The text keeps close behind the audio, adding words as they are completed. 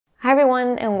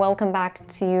everyone, and welcome back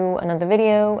to another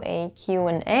video, a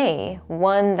Q&A,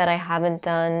 one that I haven't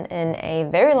done in a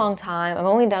very long time. I've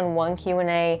only done one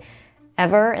Q&A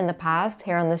ever in the past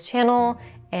here on this channel,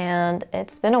 and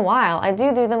it's been a while. I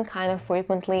do them kind of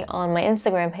frequently on my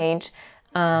Instagram page,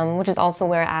 which is also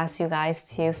where I asked you guys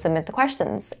to submit the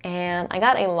questions. And I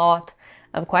got a lot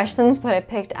of questions, but I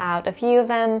picked out a few of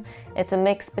them. It's a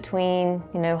mix between,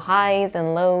 highs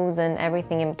and lows and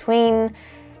everything in between.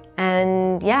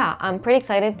 And yeah, I'm pretty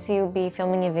excited to be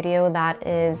filming a video that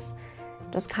is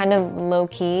just kind of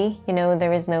low-key.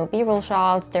 There is no B-roll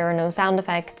shots, there are no sound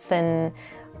effects and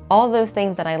all those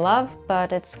things that I love,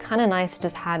 but it's kind of nice to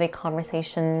just have a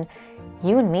conversation,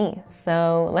 you and me.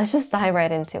 So let's just dive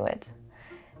right into it.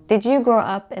 Did you grow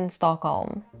up in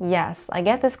Stockholm? Yes, I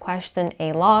get this question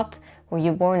a lot. Were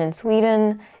you born in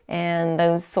Sweden? And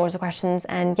those sorts of questions.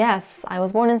 And yes, I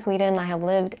was born in Sweden. I have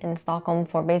lived in Stockholm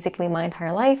for basically my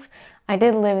entire life. I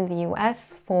did live in the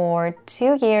US for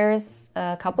 2 years,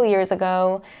 a couple of years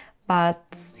ago, but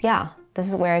yeah, this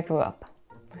is where I grew up.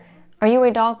 Are you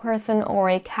a dog person or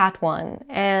a cat one?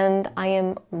 And I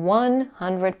am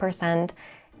 100%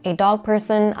 a dog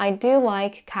person. I do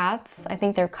like cats. I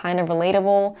think they're kind of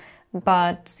relatable,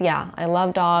 but yeah, I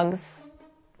love dogs.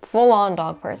 Full-on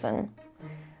dog person.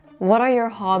 What are your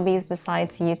hobbies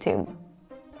besides YouTube?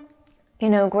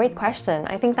 Great question.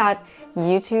 I think that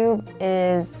YouTube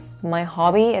is my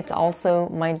hobby. It's also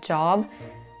my job,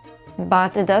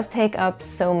 but it does take up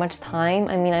so much time.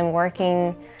 I mean, I'm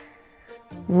working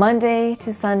Monday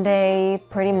to Sunday,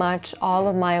 pretty much all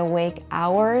of my awake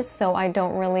hours, so I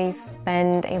don't really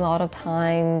spend a lot of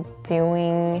time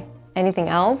doing anything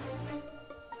else.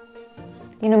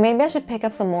 Maybe I should pick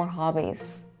up some more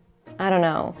hobbies. I don't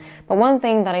know. But one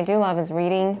thing that I do love is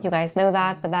reading. You guys know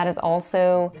that, but that is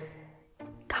also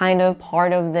kind of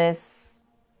part of this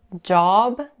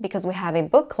job because we have a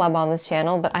book club on this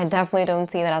channel, but I definitely don't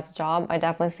see that as a job. I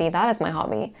definitely see that as my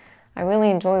hobby. I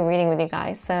really enjoy reading with you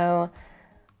guys. So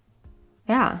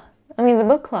yeah, I mean, the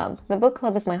book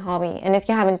club is my hobby. And if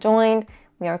you haven't joined,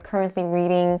 we are currently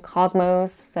reading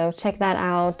Cosmos. So check that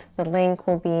out. The link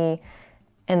will be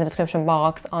in the description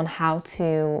box on how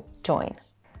to join.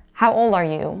 How old are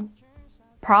you?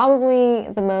 Probably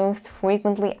the most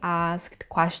frequently asked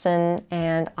question,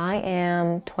 and I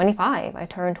am 25. I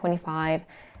turned 25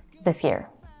 this year.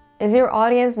 Is your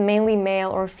audience mainly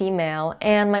male or female?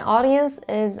 And my audience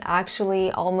is actually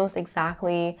almost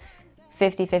exactly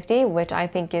 50-50, which I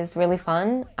think is really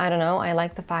fun. I don't know, I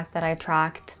like the fact that I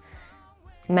attract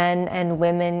men and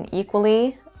women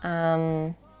equally.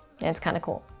 It's kind of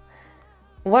cool.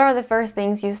 What are the first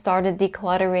things you started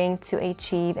decluttering to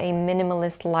achieve a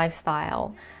minimalist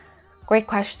lifestyle? Great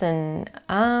question.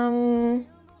 I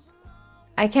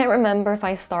can't remember if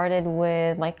I started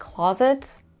with my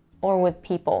closet or with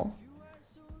people.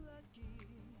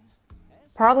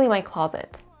 Probably my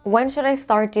closet. When should I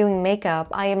start doing makeup?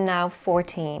 I am now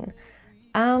 14.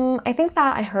 I think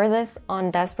that I heard this on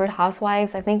Desperate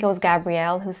Housewives. I think it was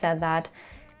Gabrielle who said that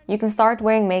you can start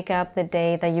wearing makeup the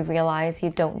day that you realize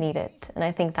you don't need it. And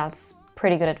I think that's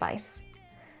pretty good advice.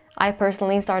 I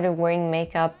personally started wearing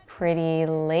makeup pretty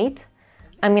late.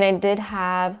 I mean, I did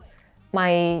have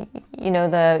my,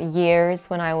 the years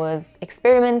when I was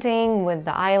experimenting with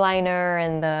the eyeliner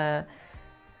and the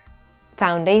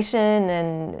foundation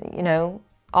and,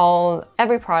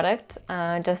 every product,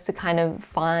 just to kind of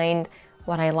find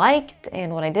what I liked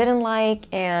and what I didn't like.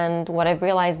 And what I've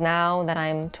realized now that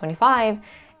I'm 25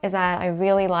 is that I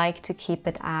really like to keep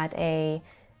it at a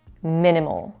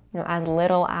minimal, as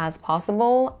little as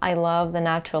possible. I love the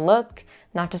natural look,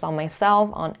 not just on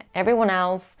myself, on everyone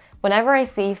else. Whenever I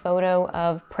see a photo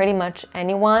of pretty much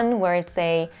anyone where it's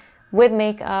a with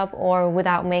makeup or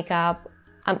without makeup,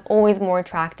 I'm always more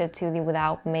attracted to the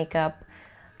without makeup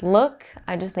look.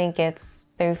 I just think it's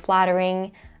very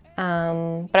flattering,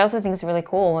 but I also think it's really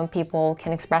cool when people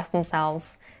can express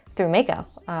themselves through makeup.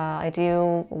 I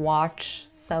do watch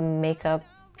some makeup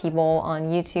people on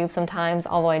YouTube sometimes,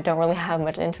 although I don't really have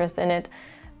much interest in it,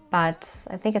 but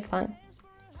I think it's fun.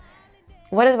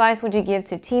 What advice would you give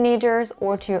to teenagers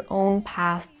or to your own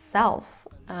past self?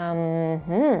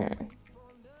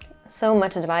 So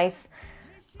much advice.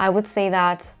 I would say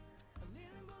that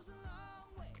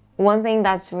one thing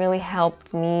that's really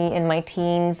helped me in my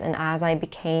teens and as I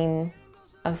became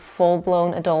a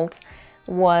full-blown adult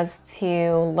was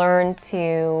to learn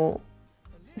to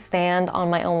stand on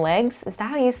my own legs. Is that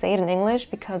how you say it in English?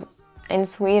 Because in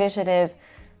Swedish it is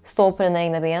stå på dina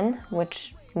egna ben,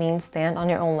 which means stand on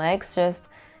your own legs. Just,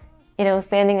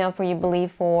 standing up for what you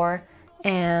believe for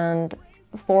and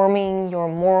forming your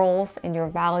morals and your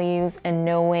values and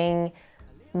knowing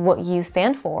what you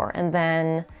stand for. And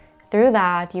then through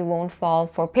that, you won't fall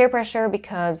for peer pressure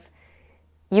because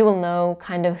you will know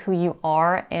kind of who you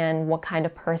are and what kind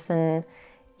of person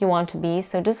you want to be.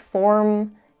 So just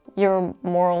form your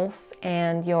morals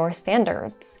and your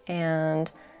standards and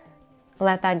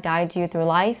let that guide you through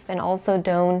life. And also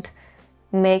don't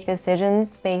make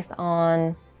decisions based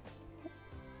on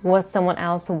what someone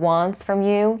else wants from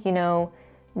you. You know,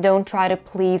 don't try to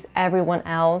please everyone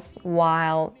else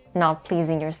while not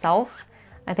pleasing yourself.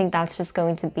 I think that's just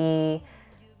going to be,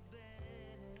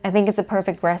 I think it's a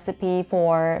perfect recipe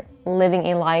for living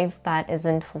a life that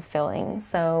isn't fulfilling.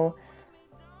 So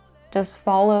just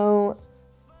follow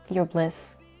your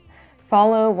bliss.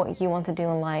 Follow what you want to do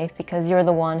in life because you're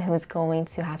the one who is going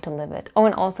to have to live it. Oh,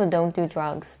 and also don't do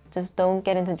drugs. Just don't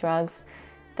get into drugs.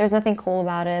 There's nothing cool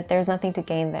about it. There's nothing to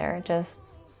gain there.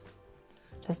 Just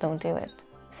don't do it.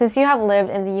 Since you have lived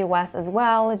in the US as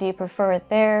well, do you prefer it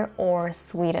there or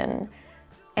Sweden?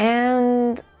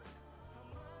 And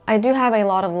I do have a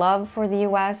lot of love for the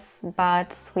US,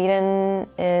 but Sweden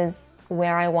is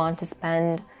where I want to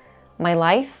spend my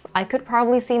life. I could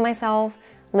probably see myself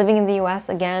living in the US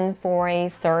again for a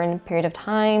certain period of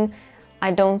time.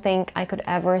 I don't think I could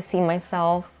ever see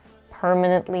myself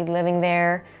permanently living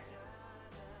there.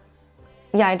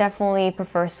 Yeah, I definitely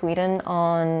prefer Sweden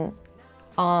on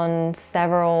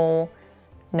several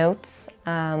notes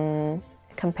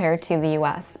compared to the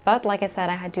US. But like I said,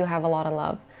 I do have a lot of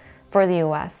love for the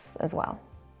US as well.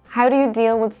 How do you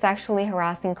deal with sexually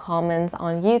harassing comments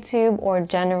on YouTube or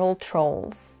general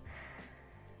trolls?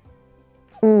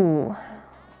 Ooh,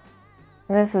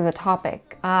 this is a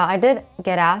topic. I did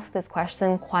get asked this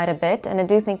question quite a bit, and I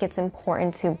do think it's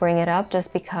important to bring it up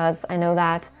just because I know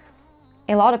that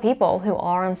a lot of people who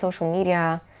are on social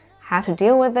media have to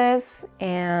deal with this,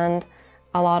 and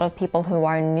a lot of people who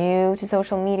are new to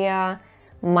social media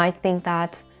might think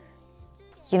that,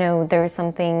 you know, there's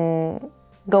something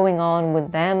going on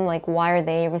with them, like why are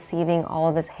they receiving all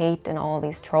of this hate and all of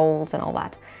these trolls and all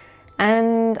that.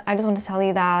 And I just want to tell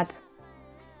you that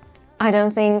I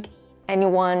don't think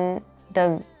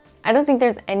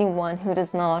there's anyone who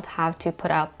does not have to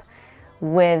put up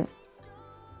with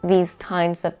these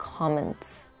kinds of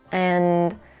comments.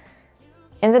 And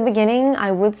in the beginning,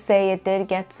 I would say it did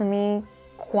get to me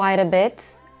quite a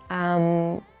bit,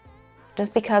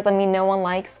 just because, I mean, no one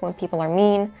likes when people are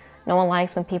mean, no one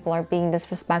likes when people are being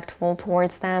disrespectful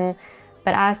towards them.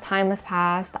 But as time has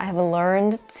passed, I have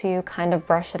learned to kind of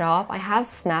brush it off. I have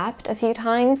snapped a few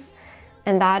times,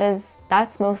 and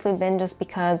that's mostly been just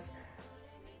because,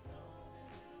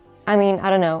 I mean, I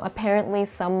don't know, apparently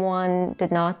someone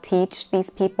did not teach these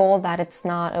people that it's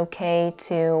not okay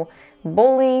to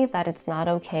bully, that it's not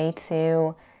okay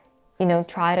to, you know,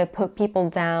 try to put people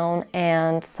down.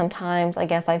 And sometimes I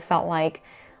guess I felt like,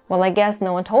 well, I guess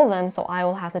no one told them, so I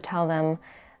will have to tell them.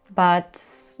 But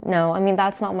no, I mean,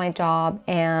 that's not my job,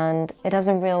 and it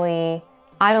doesn't really,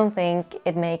 I don't think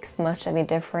it makes much of a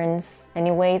difference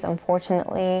anyways,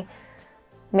 unfortunately.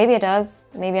 Maybe it does,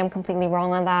 maybe I'm completely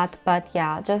wrong on that, but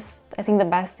yeah, I think the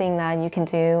best thing that you can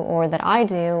do, or that I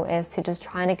do, is to just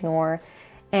try and ignore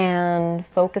and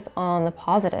focus on the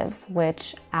positives,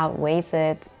 which outweighs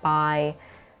it by,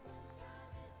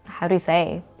 how do you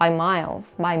say, by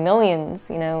miles, by millions.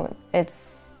 You know,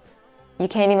 you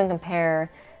can't even compare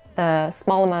the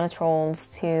small amount of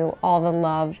trolls to all the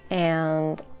love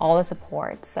and all the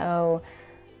support. So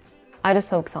I just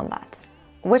focus on that.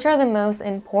 Which are the most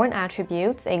important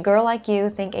attributes a girl like you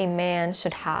think a man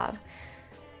should have?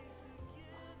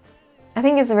 I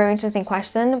think it's a very interesting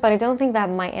question, but I don't think that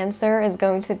my answer is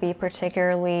going to be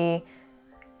particularly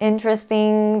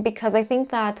interesting, because I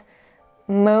think that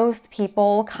most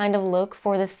people kind of look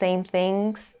for the same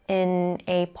things in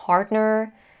a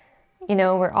partner. You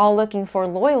know, we're all looking for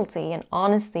loyalty and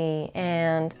honesty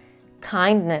and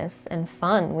kindness and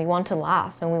fun. We want to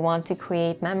laugh and we want to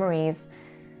create memories.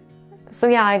 So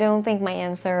yeah, I don't think my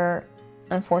answer,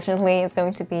 unfortunately, is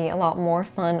going to be a lot more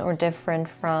fun or different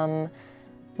from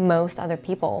most other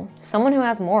people. Someone who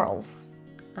has morals,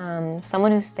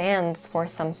 someone who stands for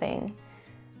something.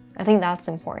 I think that's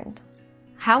important.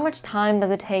 How much time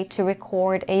does it take to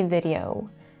record a video?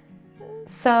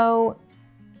 So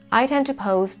I tend to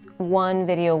post one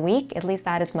video a week, at least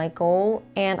that is my goal.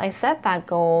 And I set that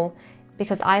goal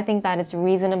because I think that it's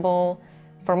reasonable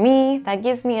for me. That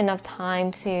gives me enough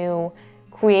time to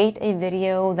create a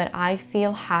video that I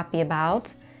feel happy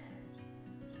about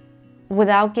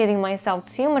without giving myself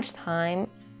too much time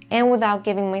and without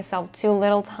giving myself too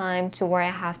little time to where I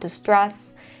have to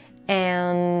stress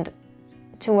and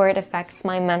to where it affects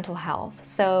my mental health.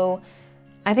 So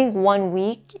I think 1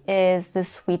 week is the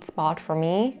sweet spot for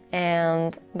me,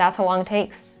 and that's how long it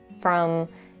takes from,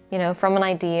 from an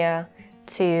idea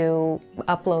to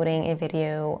uploading a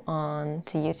video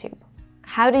onto YouTube.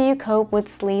 How do you cope with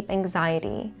sleep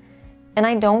anxiety? And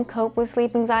I don't cope with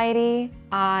sleep anxiety.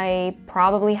 I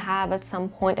probably have at some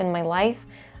point in my life,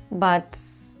 but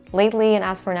lately and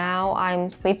as for now, I'm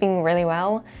sleeping really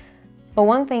well. But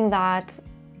one thing that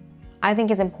I think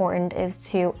is important is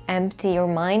to empty your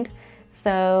mind.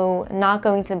 So not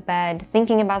going to bed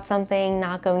thinking about something,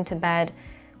 not going to bed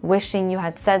wishing you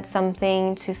had said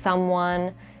something to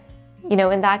someone.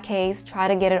 In that case, try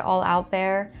to get it all out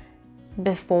there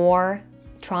before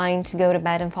trying to go to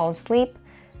bed and fall asleep.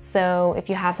 So if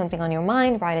you have something on your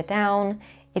mind, write it down.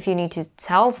 If you need to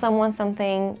tell someone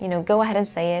something, go ahead and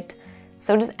say it.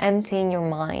 So just emptying your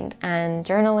mind, and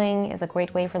journaling is a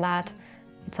great way for that.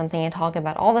 It's something I talk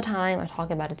about all the time. I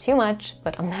talk about it too much,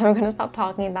 but I'm never gonna stop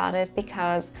talking about it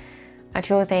because I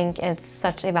truly think it's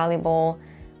such a valuable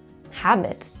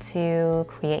habit to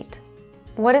create.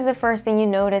 What is the first thing you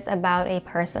notice about a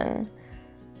person?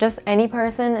 Just any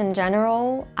person in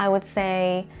general, I would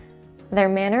say their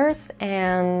manners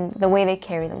and the way they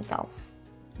carry themselves.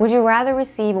 Would you rather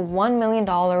receive $1 million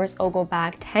or go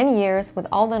back 10 years with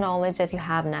all the knowledge that you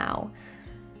have now?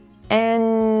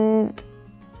 And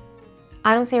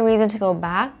I don't see a reason to go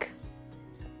back,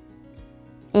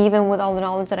 even with all the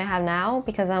knowledge that I have now,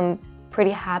 because I'm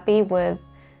pretty happy with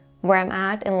where I'm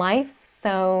at in life.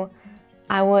 So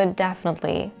I would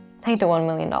definitely take the $1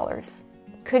 million.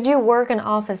 Could you work an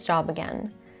office job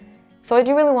again? So I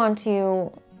do really want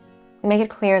to make it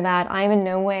clear that I'm in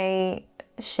no way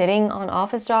shitting on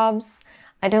office jobs.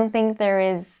 I don't think there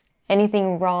is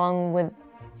anything wrong with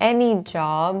any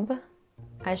job.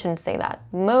 I shouldn't say that.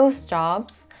 Most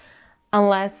jobs,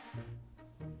 unless,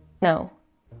 no,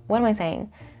 what am I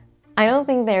saying? I don't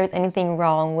think there's anything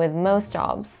wrong with most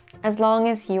jobs, as long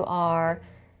as you are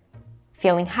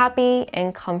feeling happy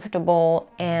and comfortable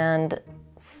and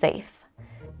safe.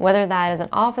 Whether that is an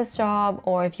office job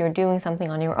or if you're doing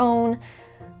something on your own.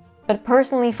 But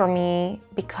personally for me,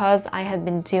 because I have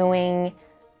been doing,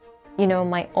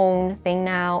 my own thing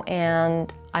now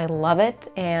and I love it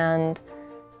and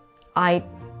I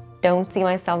don't see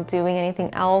myself doing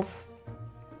anything else,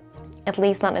 at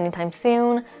least not anytime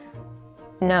soon.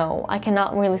 No, I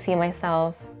cannot really see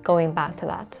myself going back to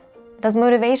that. Does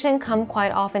motivation come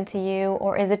quite often to you,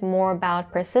 or is it more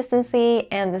about persistency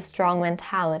and the strong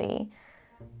mentality?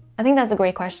 I think that's a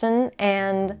great question,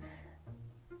 and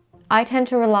I tend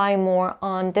to rely more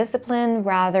on discipline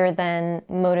rather than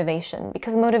motivation,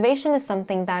 because motivation is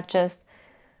something that just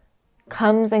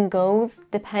comes and goes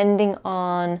depending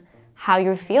on how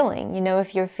you're feeling.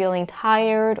 If you're feeling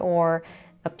tired or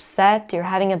upset, you're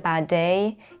having a bad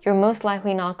day, you're most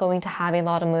likely not going to have a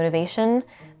lot of motivation.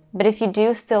 But if you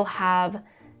do still have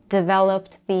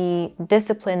developed the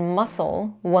discipline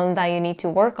muscle, one that you need to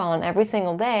work on every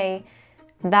single day,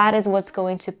 that is what's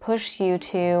going to push you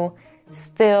to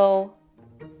still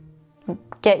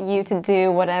get you to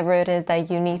do whatever it is that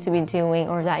you need to be doing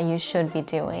or that you should be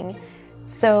doing.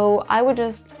 So I would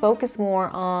just focus more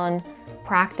on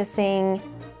practicing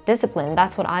discipline.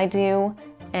 That's what I do,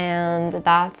 and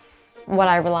that's what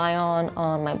I rely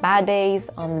on my bad days,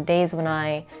 on the days when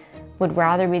I would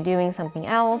rather be doing something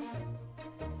else,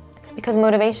 because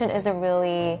motivation isn't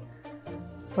really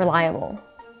reliable.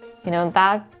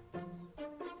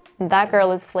 That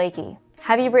girl is flaky.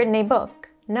 Have you written a book?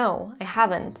 No, I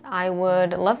haven't. I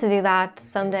would love to do that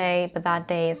someday, but that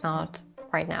day is not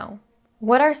right now.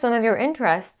 What are some of your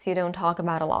interests you don't talk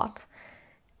about a lot?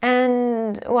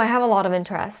 And I have a lot of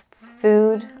interests.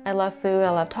 Food, I love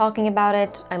talking about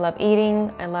it, I love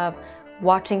eating, I love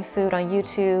watching food on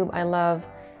YouTube, I love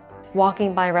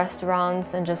walking by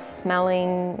restaurants and just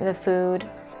smelling the food.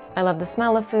 I love the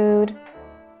smell of food.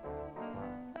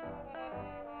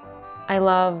 I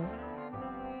love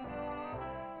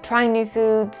trying new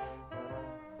foods.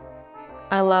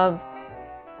 I love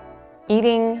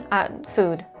eating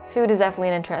food. Food is definitely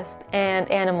an interest. And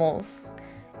animals.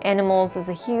 Animals is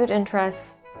a huge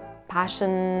interest,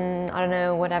 passion, I don't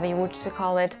know, whatever you wish to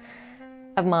call it,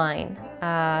 of mine.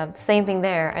 Same thing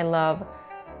there. I love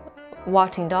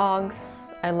watching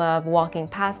dogs. I love walking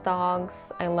past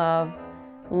dogs. I love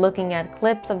looking at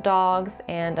clips of dogs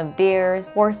and of deers,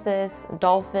 horses,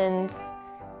 dolphins.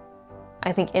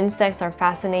 I think insects are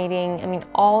fascinating. I mean,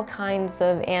 all kinds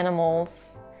of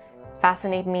animals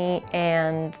fascinate me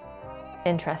and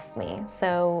interest me.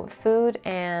 So food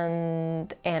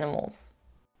and animals.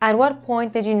 At what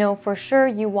point did you know for sure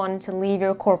you wanted to leave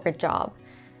your corporate job?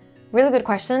 Really good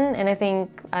question, and I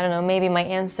think, I don't know, maybe my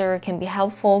answer can be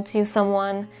helpful to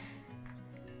someone.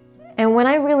 And when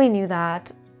I really knew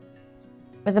that,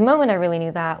 or the moment I really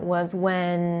knew that, was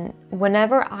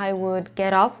whenever I would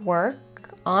get off work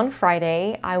on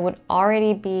Friday, I would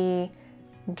already be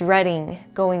dreading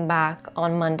going back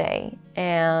on Monday,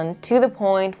 and to the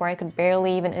point where I could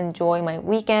barely even enjoy my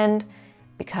weekend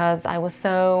because I was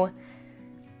so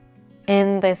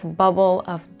in this bubble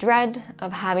of dread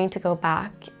of having to go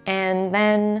back. And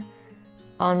then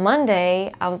on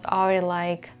Monday, I was already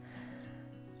like,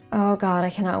 oh God, I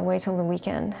cannot wait till the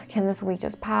weekend. Can this week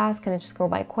just pass? Can it just go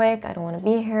by quick? I don't want to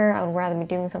be here. I would rather be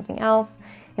doing something else.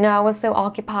 You know, I was so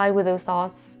occupied with those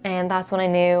thoughts, and that's when I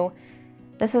knew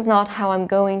this is not how I'm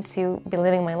going to be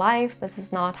living my life. This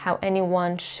is not how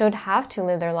anyone should have to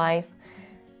live their life.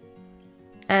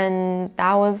 And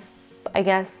that was, I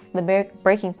guess, the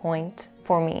breaking point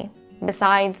for me.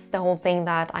 Besides the whole thing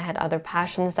that I had other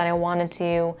passions that I wanted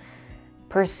to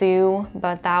pursue,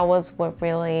 but that was what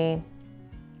really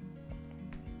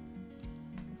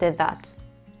did that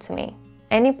to me.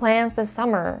 Any plans this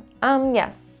summer?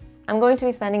 Yes. I'm going to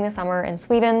be spending the summer in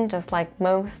Sweden, just like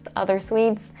most other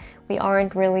Swedes. We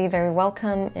aren't really very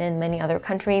welcome in many other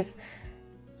countries.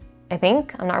 I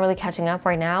think. I'm not really catching up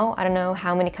right now. I don't know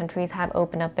how many countries have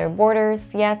opened up their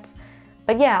borders yet.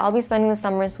 But yeah, I'll be spending the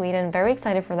summer in Sweden. Very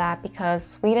excited for that because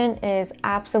Sweden is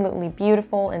absolutely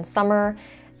beautiful in summer.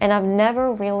 And I've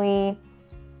never really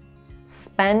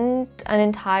spent an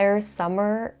entire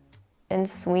summer in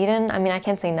Sweden. I mean, I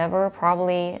can't say never,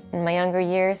 probably in my younger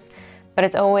years. But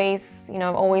it's always, you know,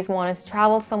 I've always wanted to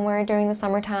travel somewhere during the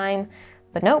summertime.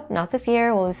 But nope, not this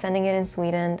year. We'll be sending it in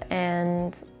Sweden.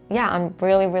 And yeah, I'm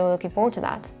really, really looking forward to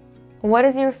that. What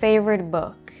is your favorite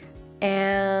book?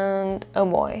 And oh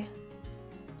boy,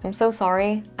 I'm so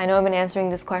sorry. I know I've been answering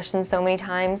this question so many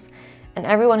times, and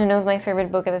everyone who knows my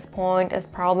favorite book at this point is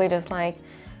probably just like,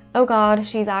 oh God,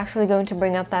 she's actually going to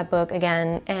bring up that book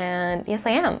again. And yes,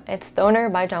 I am. It's Stoner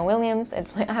by John Williams.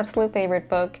 It's my absolute favorite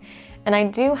book. And I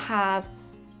do have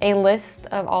a list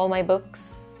of all my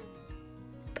books,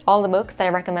 all the books that I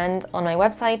recommend on my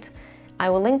website. I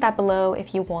will link that below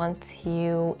if you want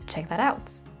to check that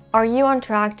out. Are you on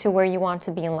track to where you want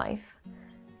to be in life?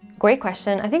 Great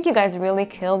question. I think you guys really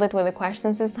killed it with the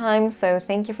questions this time, so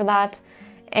thank you for that.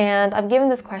 And I've given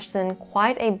this question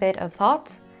quite a bit of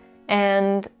thought.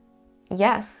 And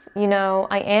yes, you know,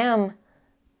 I am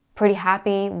pretty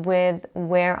happy with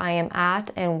where I am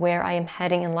at and where I am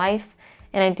heading in life.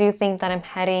 And I do think that I'm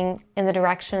heading in the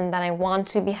direction that I want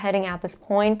to be heading at this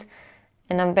point.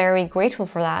 And I'm very grateful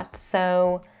for that.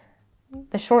 So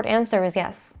the short answer is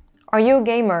yes. Are you a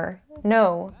gamer?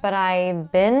 No, but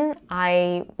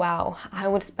wow, I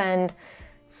would spend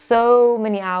so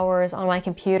many hours on my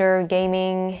computer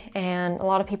gaming, and a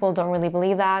lot of people don't really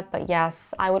believe that, but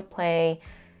yes, I would play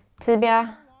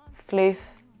Tibia, Floof,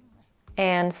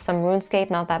 and some RuneScape,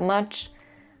 not that much.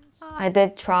 I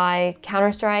did try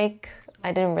Counter-Strike.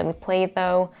 I didn't really play it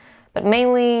though, but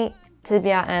mainly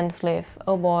Tibia and Floof.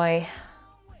 Oh boy.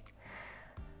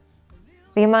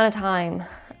 The amount of time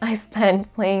I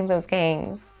spent playing those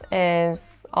games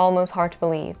is almost hard to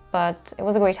believe, but it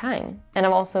was a great time. And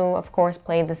I've also, of course,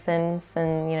 played The Sims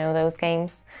and, you know, those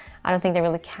games. I don't think they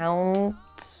really count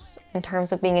in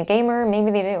terms of being a gamer.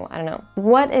 Maybe they do, I don't know.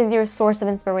 What is your source of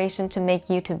inspiration to make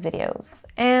YouTube videos?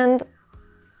 And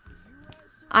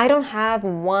I don't have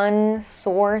one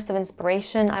source of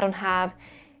inspiration. I don't have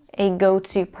a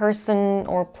go-to person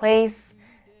or place.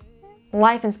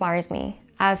 Life inspires me,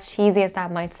 as cheesy as that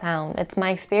might sound. It's my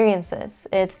experiences.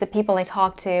 It's the people I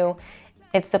talk to.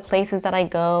 It's the places that I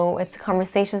go. It's the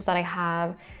conversations that I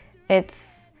have.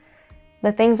 It's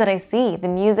the things that I see, the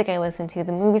music I listen to,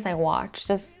 the movies I watch.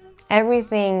 Just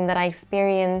everything that I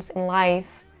experience in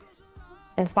life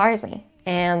inspires me.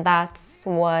 And that's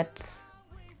what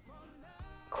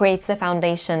creates the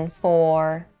foundation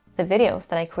for the videos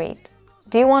that I create.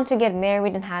 Do you want to get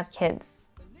married and have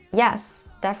kids? Yes,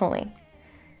 definitely.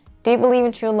 Do you believe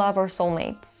in true love or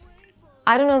soulmates?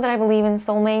 I don't know that I believe in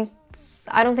soulmates.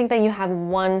 I don't think that you have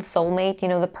one soulmate, you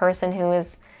know, the person who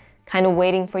is kind of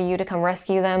waiting for you to come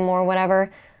rescue them or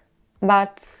whatever.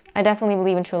 But I definitely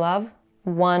believe in true love,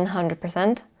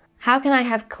 100%. How can I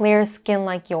have clear skin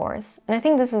like yours? And I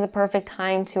think this is a perfect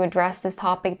time to address this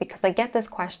topic because I get this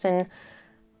question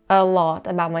a lot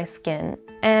about my skin.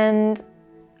 And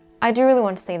I do really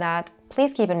want to say that,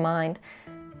 please keep in mind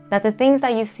that the things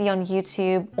that you see on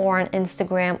YouTube or on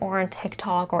Instagram or on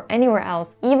TikTok or anywhere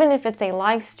else, even if it's a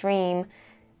live stream,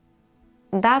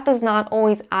 that does not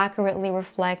always accurately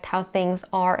reflect how things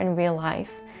are in real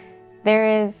life.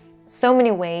 There is so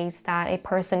many ways that a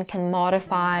person can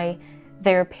modify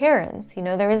their appearance. You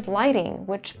know, there is lighting,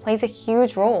 which plays a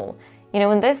huge role You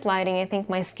know, in this lighting, I think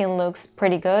my skin looks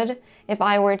pretty good. If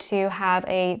I were to have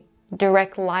a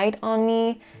direct light on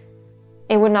me,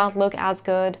 it would not look as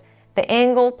good. The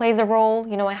angle plays a role.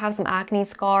 You know, I have some acne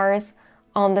scars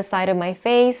on the side of my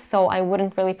face, so I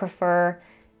wouldn't really prefer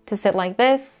to sit like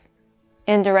this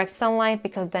in direct sunlight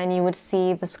because then you would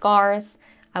see the scars.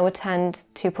 I would tend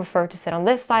to prefer to sit on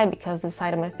this side because this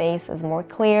side of my face is more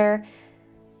clear.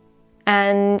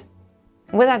 And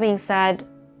with that being said,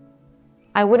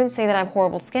 I wouldn't say that I have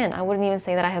horrible skin. I wouldn't even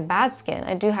say that I have bad skin.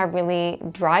 I do have really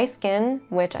dry skin,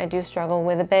 which I do struggle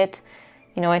with a bit.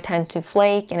 You know, I tend to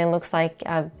flake and it looks like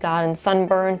I've gotten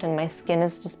sunburnt and my skin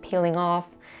is just peeling off.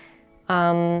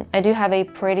 I do have a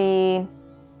pretty...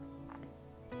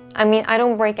 I mean, I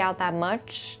don't break out that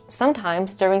much.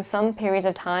 Sometimes, during some periods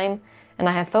of time, and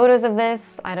I have photos of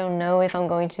this, I don't know if I'm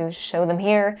going to show them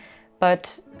here,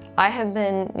 but I have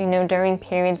been, you know, during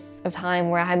periods of time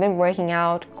where I have been breaking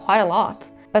out quite a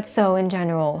lot. But so in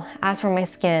general, as for my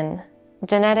skin,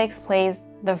 genetics plays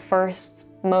the first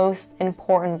most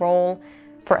important role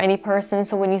for any person.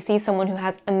 So when you see someone who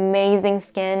has amazing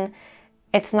skin,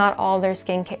 it's not all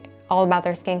about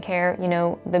their skincare. You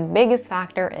know, the biggest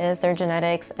factor is their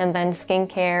genetics, and then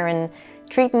skincare and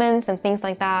treatments and things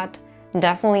like that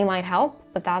definitely might help,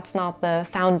 but that's not the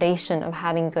foundation of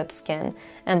having good skin.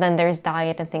 And then there's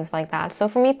diet and things like that. So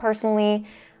for me personally,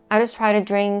 I just try to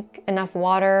drink enough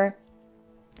water.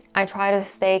 I try to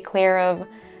stay clear of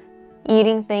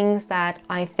eating things that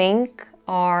I think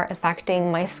are affecting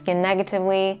my skin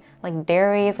negatively, like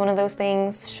dairy is one of those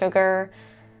things, sugar.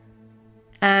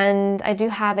 And I do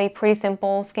have a pretty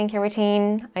simple skincare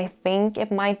routine. I think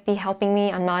it might be helping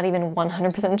me. I'm not even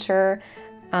 100% sure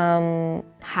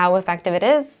how effective it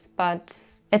is, but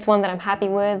it's one that I'm happy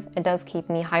with. It does keep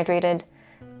me hydrated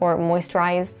or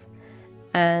moisturized.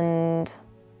 And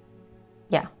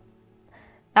yeah,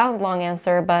 that was a long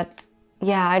answer, but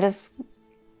yeah, I just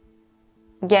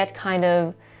get kind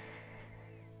of,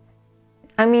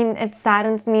 I mean, it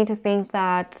saddens me to think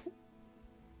that,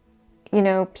 you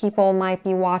know, people might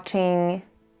be watching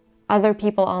other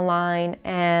people online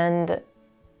and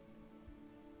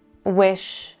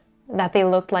wish that they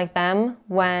looked like them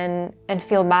and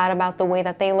feel bad about the way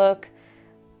that they look,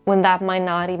 when that might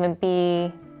not even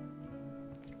be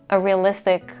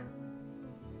realistic.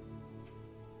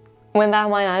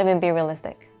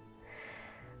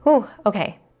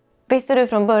 Okej. Visste du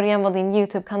från början vad din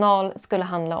YouTube-kanal skulle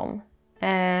handla om?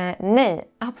 Nej,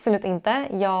 absolut inte.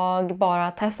 Jag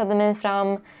bara testade mig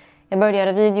fram. Jag började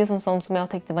göra videos om sånt som jag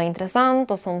tyckte var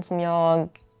intressant och sånt som jag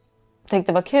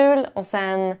tyckte var kul. Och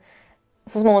sen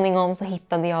så småningom så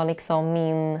hittade jag liksom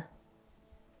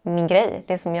min grej.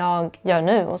 Det som jag gör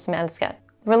nu och som jag älskar.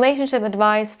 Relationship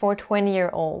advice for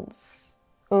 20-year-olds.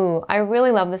 Ooh, I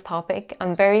really love this topic.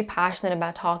 I'm very passionate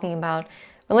about talking about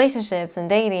relationships and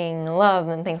dating and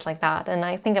love and things like that. And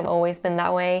I think I've always been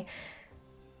that way.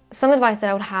 Some advice that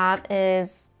I would have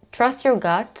is trust your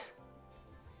gut.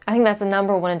 I think that's the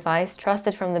number one advice. Trust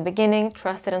it from the beginning,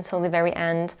 trust it until the very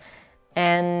end,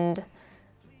 and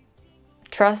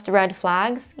trust red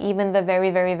flags, even the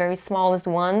very, very, very smallest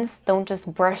ones. Don't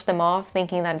just brush them off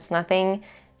thinking that it's nothing,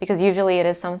 because usually it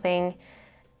is something.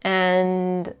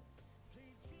 And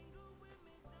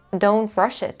don't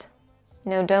rush it.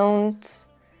 You know, don't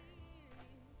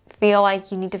feel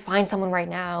like you need to find someone right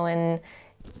now and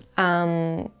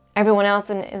everyone else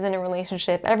is in a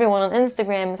relationship. Everyone on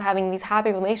Instagram is having these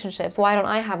happy relationships. Why don't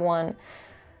I have one?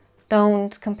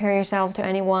 Don't compare yourself to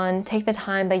anyone. Take the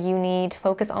time that you need.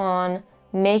 Focus on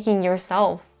making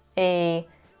yourself a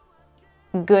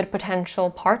good potential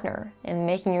partner and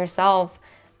making yourself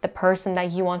the person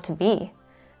that you want to be.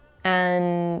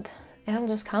 And it'll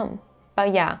just come.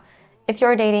 But yeah, if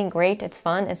you're dating, great, it's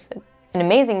fun. It's an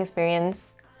amazing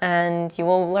experience and you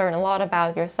will learn a lot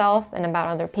about yourself and about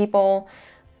other people.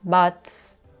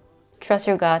 But trust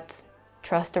your gut,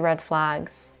 trust the red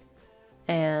flags,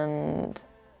 and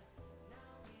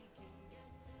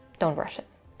don't rush it,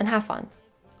 and have fun.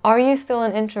 Are you still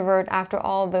an introvert after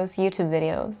all of those YouTube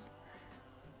videos?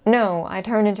 No, I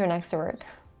turned into an extrovert.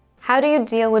 How do you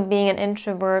deal with being an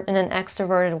introvert in an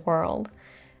extroverted world?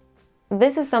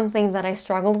 This is something that I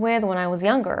struggled with when I was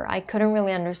younger. I couldn't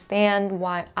really understand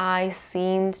why I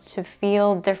seemed to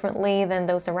feel differently than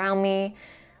those around me,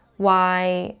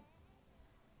 why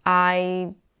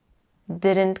I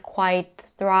didn't quite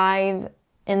thrive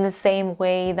in the same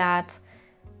way that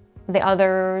the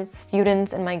other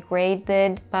students in my grade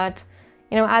did. But,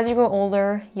 you know, as you grow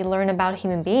older, you learn about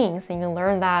human beings and you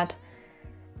learn that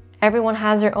everyone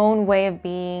has their own way of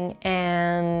being,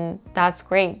 and that's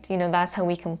great. You know, that's how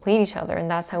we complete each other and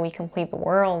that's how we complete the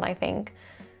world, I think.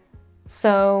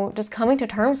 So just coming to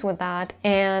terms with that.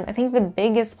 And I think the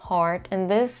biggest part, and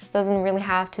this doesn't really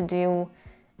have to do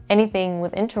anything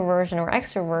with introversion or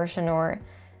extroversion, or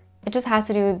it just has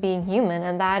to do with being human,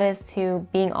 and that is to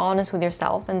being honest with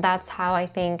yourself. And that's how I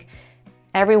think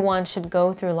everyone should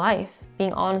go through life,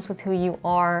 being honest with who you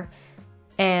are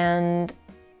and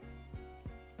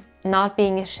not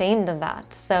being ashamed of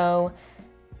that. So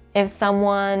if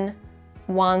someone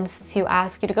wants to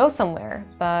ask you to go somewhere,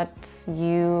 but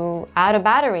you out of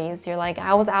batteries, you're like,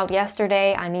 I was out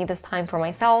yesterday, I need this time for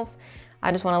myself,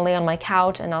 I just want to lay on my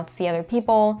couch and not see other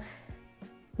people.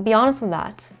 Be honest with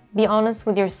that. Be honest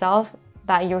with yourself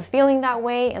that you're feeling that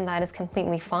way, and that is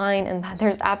completely fine, and that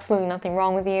there's absolutely nothing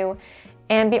wrong with you.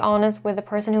 And be honest with the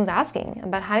person who's asking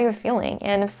about how you're feeling.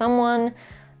 And if someone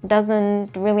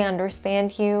doesn't really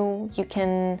understand you, you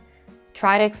can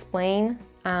try to explain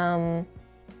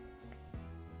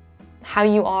how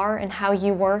you are and how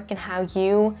you work and how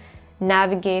you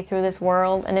navigate through this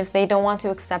world. And if they don't want to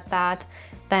accept that,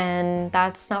 then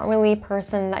that's not really a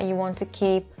person that you want to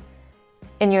keep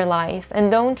in your life. And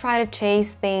don't try to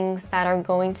chase things that are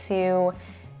going to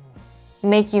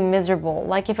make you miserable.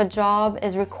 Like if a job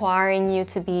is requiring you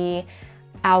to be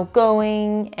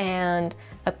outgoing and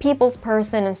a people's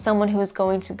person and someone who's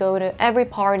going to go to every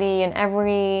party and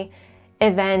every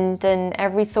event and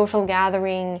every social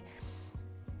gathering,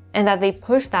 and that they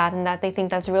push that and that they think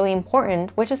that's really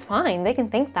important, which is fine, they can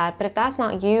think that, but if that's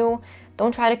not you,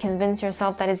 don't try to convince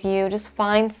yourself that is you. Just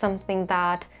find something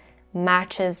that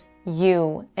matches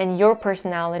you and your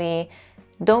personality.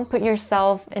 Don't put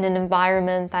yourself in an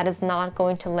environment that is not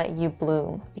going to let you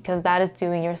bloom, because that is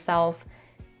doing yourself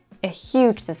a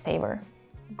huge disfavor.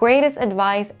 Greatest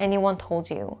advice anyone told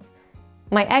you.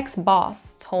 My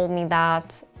ex-boss told me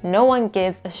that no one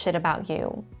gives a shit about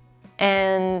you.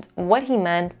 And what he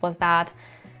meant was that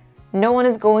no one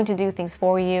is going to do things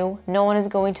for you. No one is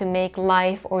going to make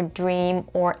life or dream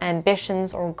or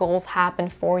ambitions or goals happen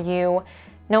for you.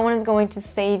 No one is going to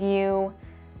save you.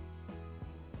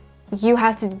 You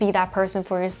have to be that person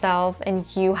for yourself, and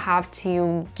you have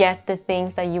to get the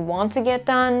things that you want to get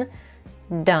done.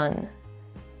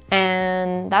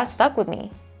 And that stuck with me.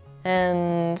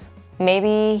 And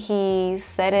maybe he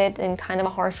said it in kind of a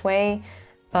harsh way,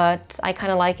 but I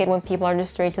kind of like it when people are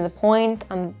just straight to the point.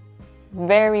 I'm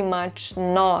very much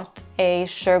not a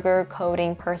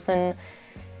sugar-coating person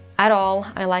at all.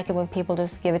 I like it when people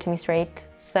just give it to me straight.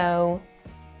 So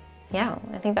yeah,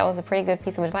 I think that was a pretty good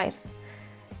piece of advice.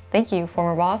 Thank you,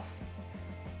 former boss.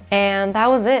 And that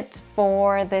was it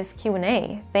for this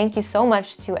Q&A. Thank you so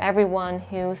much to everyone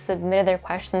who submitted their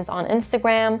questions on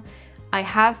Instagram. I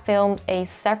have filmed a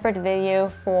separate video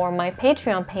for my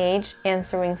Patreon page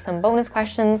answering some bonus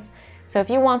questions. So if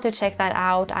you want to check that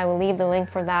out, I will leave the link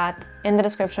for that in the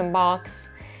description box.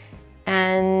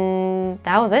 And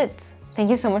that was it. Thank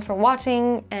you so much for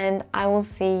watching, and I will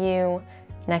see you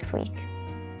next week.